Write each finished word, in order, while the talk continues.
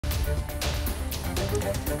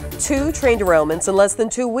Two train derailments in less than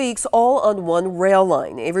 2 weeks, all on one rail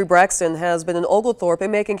line. Avery Braxton has been in Oglethorpe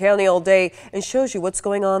in Macon County all day and shows you what's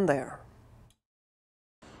going on there.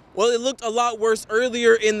 Well, it looked a lot worse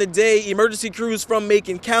earlier in the day. Emergency crews from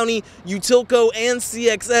Macon County, Utilco, and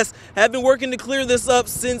CSX have been working to clear this up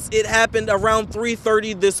since it happened around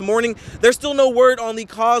 3:30 this morning. There's still no word on the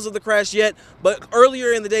cause of the crash yet, but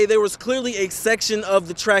earlier in the day there was clearly a section of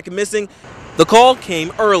the track missing. The call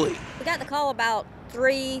came early. We got the call about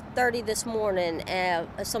 3:30 this morning,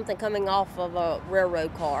 something coming off of a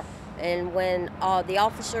railroad car. And when the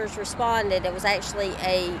officers responded, it was actually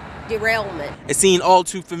a derailment. A scene all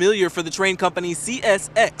too familiar for the train company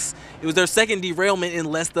CSX. It was their second derailment in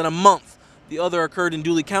less than a month. The other occurred in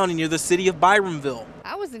Dublin County near the city of Byronville.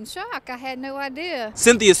 I was in shock. I had no idea.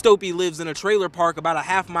 Cynthia Stopey lives in a trailer park about a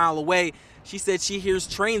half-mile away. She said she hears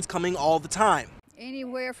trains coming all the time.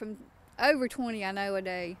 Anywhere from over 20, I know, a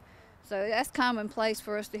day. So that's commonplace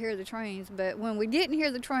for us to hear the trains. But when we didn't hear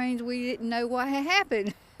the trains, we didn't know what had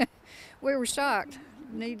happened. We were shocked.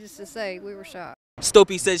 Needless to say, we were shocked.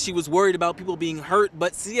 Stopey said she was worried about people being hurt,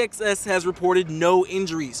 but CSX has reported no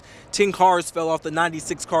injuries. 10 cars fell off the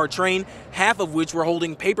 96-car train, half of which were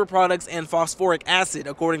holding paper products and phosphoric acid,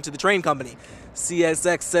 according to the train company.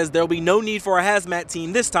 CSX says there will be no need for a hazmat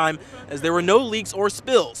team this time, as there were no leaks or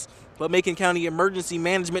spills. But Macon County Emergency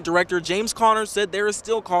Management Director James Connor said there is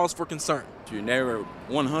still cause for concern. You're never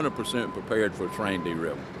 100% prepared for a train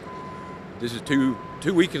derailment. This is two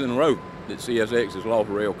weeks in a row that CSX has lost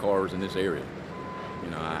rail cars in this area. You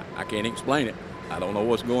know, I can't explain it. I don't know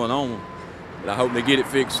what's going on, but I hope they get it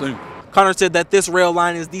fixed soon. Connor said that this rail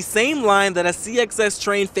line is the same line that a CSX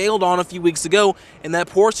train failed on a few weeks ago, and that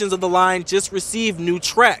portions of the line just received new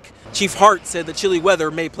track. Chief Hart said the chilly weather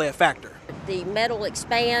may play a factor. The metal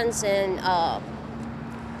expands and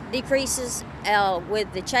decreases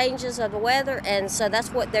with the changes of the weather, and so that's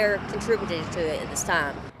what they're contributing to it at this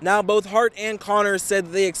time. Now both Hart and Connor said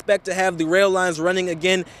that they expect to have the rail lines running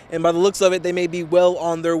again, and by the looks of it, they may be well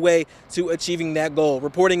on their way to achieving that goal.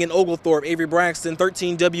 Reporting in Oglethorpe, Avery Braxton,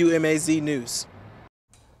 13 WMAZ News.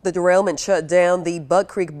 The derailment shut down the Buck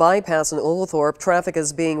Creek bypass in Oglethorpe. Traffic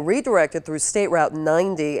is being redirected through State Route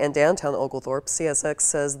 90 and downtown Oglethorpe. CSX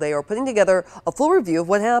says they are putting together a full review of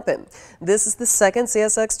what happened. This is the second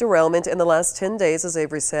CSX derailment in the last 10 days, as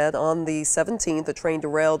Avery said. On the 17th, a train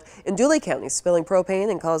derailed in Dublin County, spilling propane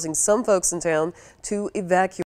and causing some folks in town to evacuate.